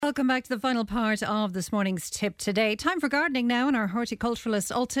Welcome back to the final part of this morning's Tip today. Time for gardening now, and our horticulturalist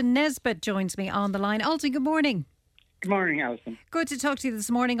Ultan Nesbitt joins me on the line. Ultan, good morning. Good morning, Alison. Good to talk to you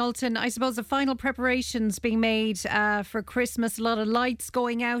this morning, Ultan. I suppose the final preparations being made for Christmas, a lot of lights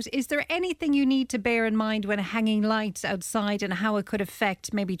going out. Is there anything you need to bear in mind when hanging lights outside and how it could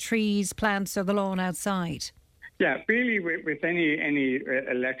affect maybe trees, plants or the lawn outside? Yeah, really with any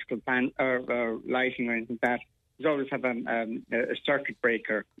electrical pan or lighting or anything like that, you always have a circuit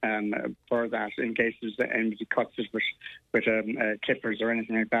breaker for that in case there's anybody cuts it with clippers or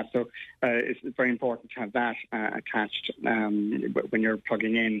anything like that. So it's very important to have that attached when you're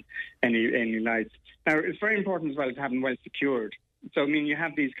plugging in any lights. Now, it's very important as well to have them well secured. So, I mean, you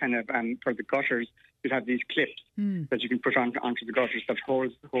have these kind of, for the gutters, you'd have these clips that you can put onto the gutters that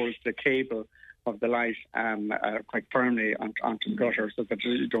holds the cable of the light quite firmly onto the gutter so that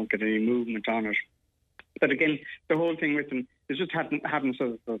you don't get any movement on it. But again, the whole thing with them is just having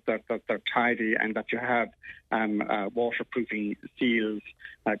so that they're tidy and that you have waterproofing seals,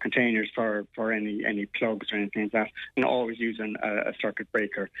 containers for any plugs or anything like that, and always using a circuit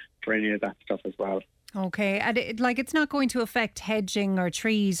breaker for any of that stuff as well. Okay, and it's not going to affect hedging or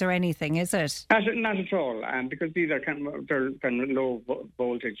trees or anything, is it? Not at all, because these are kind of low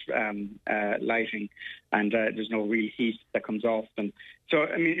voltage lighting, and there's no real heat that comes off them. So,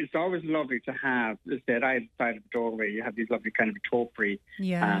 I mean, it's always lovely to have, let's say, at either side of the doorway, you have these lovely kind of topiary,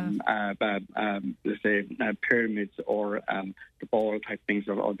 let's say, pyramids or the ball type things,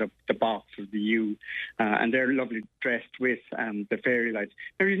 or the box or the U, and they're lovely dressed with the fairy lights.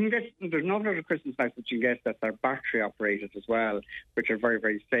 Now, you can get, there's not a lot of Christmas lights that you can get that are battery operated as well, which are very,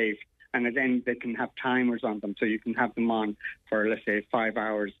 very safe. And then they can have timers on them, so you can have them on for, let's say, 5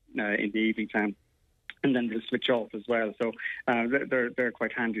 hours in the evening time. And then they'll switch off as well. So they're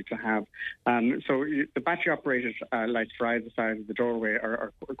quite handy to have. So the battery-operated lights for either side of the doorway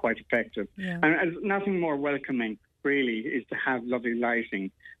are quite effective. Yeah. And nothing more welcoming, really, is to have lovely lighting,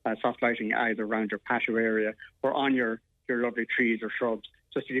 soft lighting, either around your patio area or on your lovely trees or shrubs,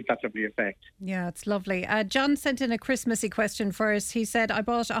 just to give that lovely effect. Yeah, it's lovely. John sent in a Christmassy question for us. He said, I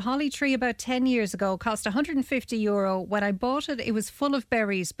bought a holly tree about 10 years ago, cost €150. When I bought it, it was full of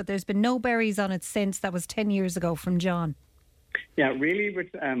berries, but there's been no berries on it since. That was 10 years ago, from John. Yeah, really,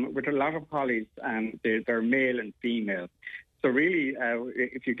 with a lot of hollies, they're male and female. So really,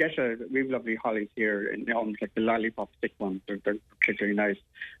 if you get we have lovely hollies here, almost like the lollipop stick ones. They're particularly nice.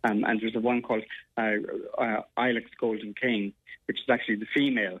 And there's a one called Ilex Golden King, which is actually the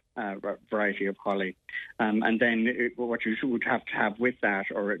female variety of holly. And then what you would have to have with that,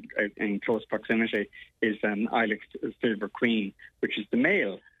 or in close proximity, is Ilex Silver Queen, which is the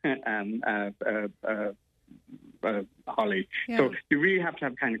male holly. Yeah. So you really have to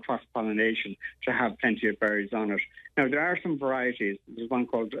have kind of cross-pollination to have plenty of berries on it. Now, there are some varieties. There's one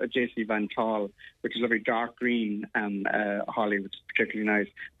called J.C. Van Tall, which is a very dark green holly, which is particularly nice.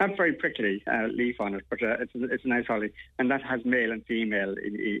 Not very prickly leaf on it, but it's a nice holly. And that has male and female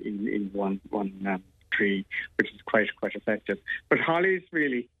in one tree, which is quite effective. But hollies,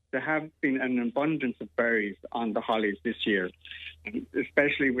 really, there have been an abundance of berries on the hollies this year,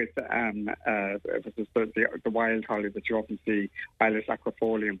 especially with the wild holly that you often see, Ilex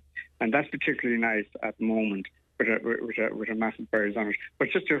aquifolium. And that's particularly nice at the moment with a massive berries on it.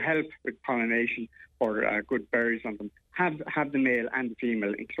 But just to help with pollination or good berries on them, have the male and the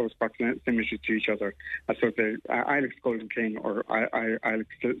female in close proximity to each other. So the Ilex Golden King or Ilex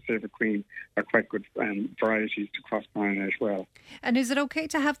Silver Queen are quite good varieties to cross-pollinate as well. And is it okay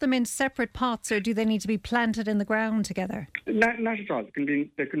to have them in separate pots, or do they need to be planted in the ground together? Not at all.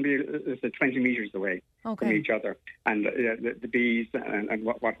 They can be 20 metres away from each other. And the bees and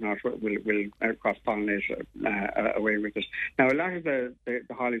whatnot will cross-pollinate away with it. Now, a lot of the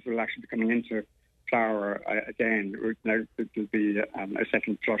hollies will actually be coming into flower again. Now there'll be a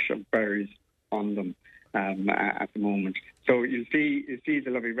second flush of berries on them at the moment. So you see the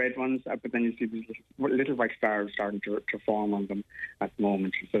lovely red ones, but then you see these little white flowers starting to form on them at the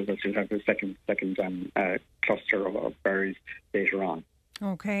moment. So that you'll have the second cluster of berries later on.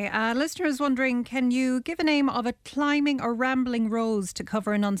 Okay. Listener is wondering, can you give a name of a climbing or rambling rose to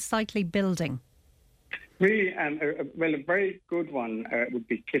cover an unsightly building? Really, a very good one would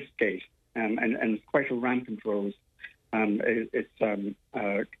be Kiffgate. And it's quite a rampant rose. Kiffgate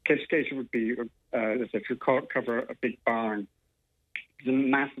would be, if you cover a big barn,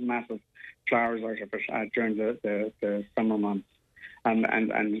 there's massive flowers out of it during the summer months. And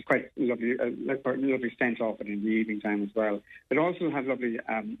it's quite lovely, lovely scent off it in the evening time as well. It also has lovely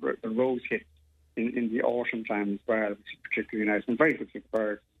rose hips in the autumn time as well, which is particularly nice and very good for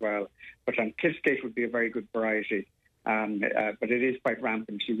birds as well. But Kiffgate would be a very good variety but it is quite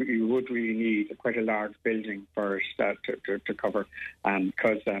rampant. You would really need quite a large building for it to cover,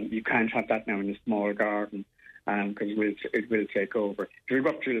 because you can't have that now in a small garden, because it will take over. It will go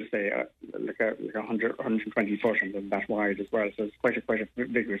up to, let's say, like 100, 120 foot and then that wide as well. So it's quite a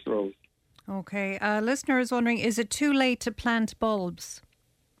vigorous rose. Okay. Listener is wondering, is it too late to plant bulbs?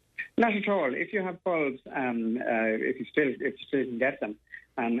 Not at all. If you have bulbs, if you still can get them,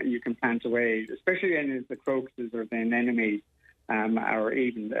 you can plant away, especially any of the crocuses or the anemones, or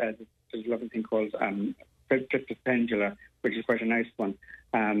even there's a lovely thing called pendula, which is quite a nice one,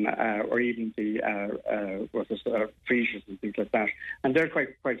 or even the freesias and things like that. And they're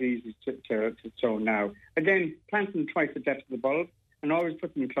quite easy to sow now. Again, plant them twice the depth of the bulb, and always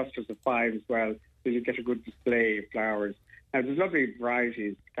put them in clusters of 5 as well, so you get a good display of flowers. Now, there's lovely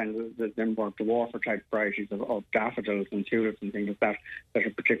varieties, kind of the more dwarfer type varieties of daffodils and tulips and things like that are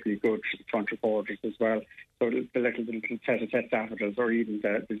particularly good for the front borders as well. So the little tete-a-tete daffodils, or even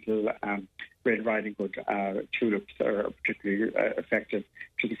the little Red Riding Hood tulips are particularly effective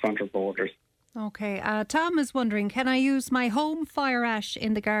to the front borders. Okay. Tom is wondering, can I use my home fire ash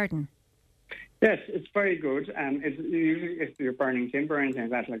in the garden? Yes, it's very good. It's usually if you're burning timber or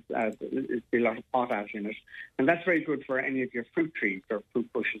anything like that, it'd be a lot of potash in it. And that's very good for any of your fruit trees or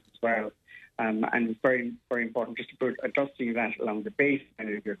fruit bushes as well. And it's very, very important just to put a dusting of that along the base of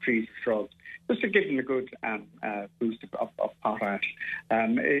any of your trees or shrubs, just to give them a good boost of potash.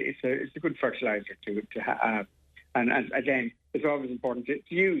 It's a good fertilizer to have. And again, it's always important to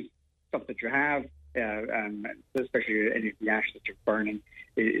use stuff that you have, especially any of the ash that you're burning.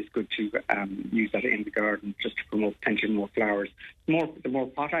 It's good to use that in the garden just to promote potentially more flowers. The more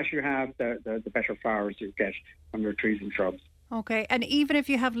potash you have, the better flowers you get from your trees and shrubs. Okay, and even if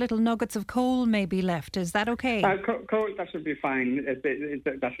you have little nuggets of coal maybe left, is that okay? Coal, that should be fine.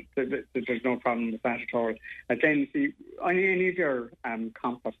 There's no problem with that at all. Again, see, any of your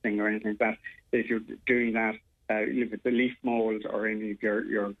composting or anything like that, if you're doing that, with the leaf mould or any of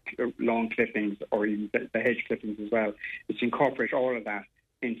your lawn clippings or even the hedge clippings as well, is to incorporate all of that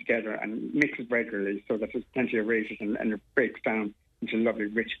in together and mix it regularly so that there's plenty of aerated and it breaks down into lovely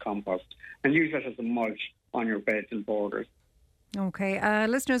rich compost. And use that as a mulch on your beds and borders. Okay.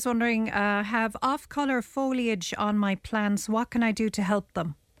 Listeners wondering, have off-colour foliage on my plants. What can I do to help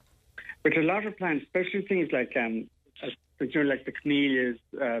them? With a lot of plants, especially things like the camellias,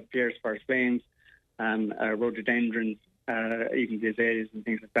 Pierre's first flames, rhododendrons, even the azaleas and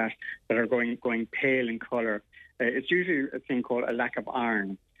things like that are going pale in colour. It's usually a thing called a lack of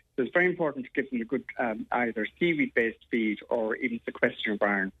iron. So it's very important to give them a good either seaweed-based feed or even sequestration of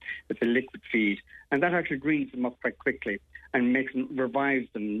iron. It's a liquid feed. And that actually greens them up quite quickly and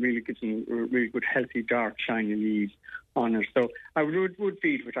revives them, really gives them really good, healthy, dark, shiny leaves on it. So I would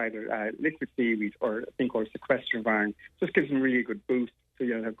feed with either liquid seaweed or a thing called sequestration of iron. Just gives them really a good boost. So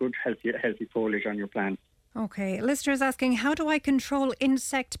you'll have good, healthy foliage on your plants. Okay. Listeners asking, how do I control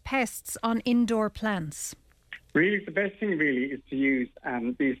insect pests on indoor plants? Really, the best thing really is to use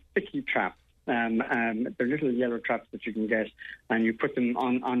these sticky traps. They're little yellow traps that you can get, and you put them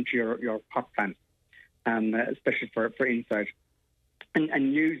onto your pot plants, especially for inside,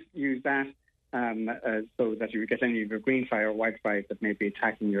 and use that so that you get any of your green fly or white fly that may be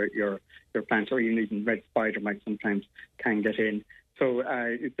attacking your plants, or even red spider might sometimes can get in. So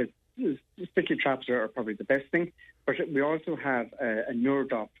the sticky traps are probably the best thing. But we also have a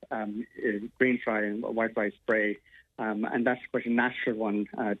Nurdop green fly and white fly spray, and that's quite a natural one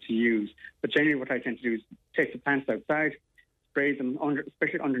to use. But generally what I tend to do is take the plants outside, spray them,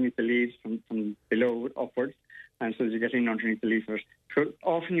 especially underneath the leaves from below upwards, and so as you get in underneath the leaves of it. So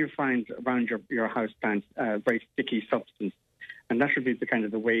often you find around your house plants very sticky substance. And that should be the kind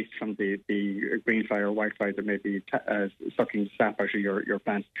of the waste from the green fly or white fly that may be sucking sap out of your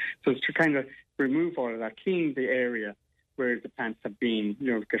plants. So it's to kind of remove all of that, clean the area where the plants have been,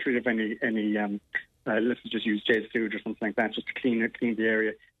 get rid of any let's just use jade fluid or something like that, just to clean the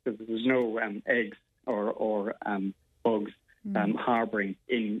area so that there's no eggs or bugs harbouring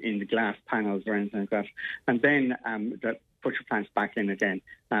in the glass panels or anything like that. And then put your plants back in again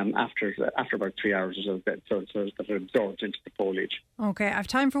after about 3 hours or so that it absorbs into the foliage. Okay, I have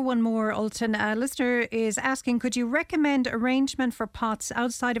time for one more, Ultan. A listener is asking, could you recommend arrangement for pots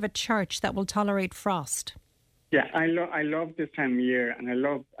outside of a church that will tolerate frost? Yeah, I love this time of year, and I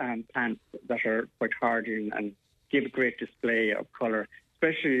love plants that are quite hardy and give a great display of colour,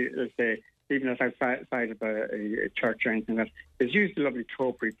 especially, let's say, even outside of a church or anything like that. There's usually lovely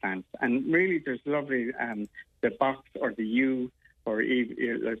topiary plants, and really there's lovely the box or the yew or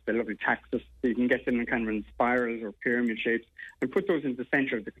even the lovely taxus. So you can get them in kind of in spirals or pyramid shapes and put those in the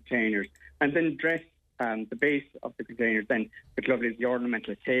centre of the containers, and then dress the base of the containers then with lovely the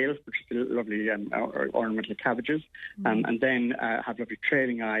ornamental kale, which is the lovely ornamental cabbages, and then have lovely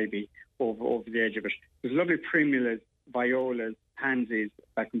trailing ivy over the edge of it. There's lovely primulas, violas, pansies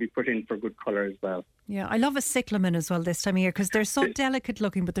that can be put in for good colour as well. Yeah, I love a cyclamen as well this time of year because they're so delicate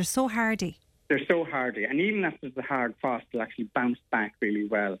looking, but they're so hardy. They're so hardy, and even after the hard frost, they'll actually bounce back really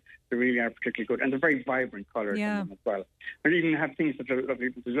well. They really are particularly good, and they're very vibrant colours in them as well. And even have things that are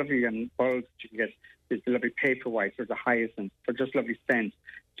lovely. There's lovely bulbs that you can get. There's the lovely paper whites or the hyacinth for just lovely scent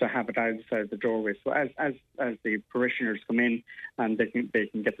to have it outside the doorway. So as the parishioners come in, and they can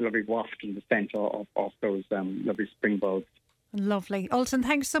get the lovely waft and the scent of those lovely spring bulbs. Lovely. Ultan,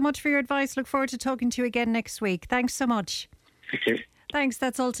 thanks so much for your advice. Look forward to talking to you again next week. Thanks so much. Thank you. Thanks.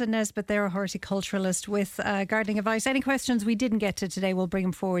 That's Ultan Nesbitt. They're a horticulturalist with gardening advice. Any questions we didn't get to today, we'll bring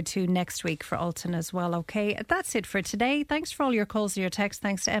them forward to next week for Ultan as well. Okay, that's it for today. Thanks for all your calls and your texts.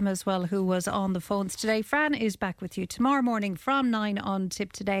 Thanks to Emma as well, who was on the phones today. Fran is back with you tomorrow morning from 9 on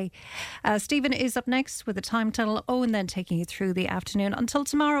Tip Today. Stephen is up next with a time tunnel. Owen then taking you through the afternoon. Until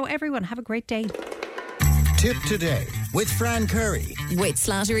tomorrow, everyone, have a great day. Tip Today with Fran Curry. With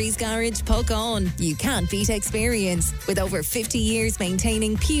Slattery's Garage, Puck On. You can't beat experience. With over 50 years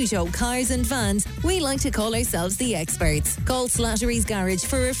maintaining Peugeot cars and vans, we like to call ourselves the experts. Call Slattery's Garage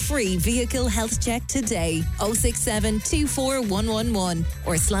for a free vehicle health check today. 067 24111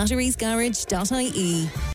 or slatterysgarage.ie.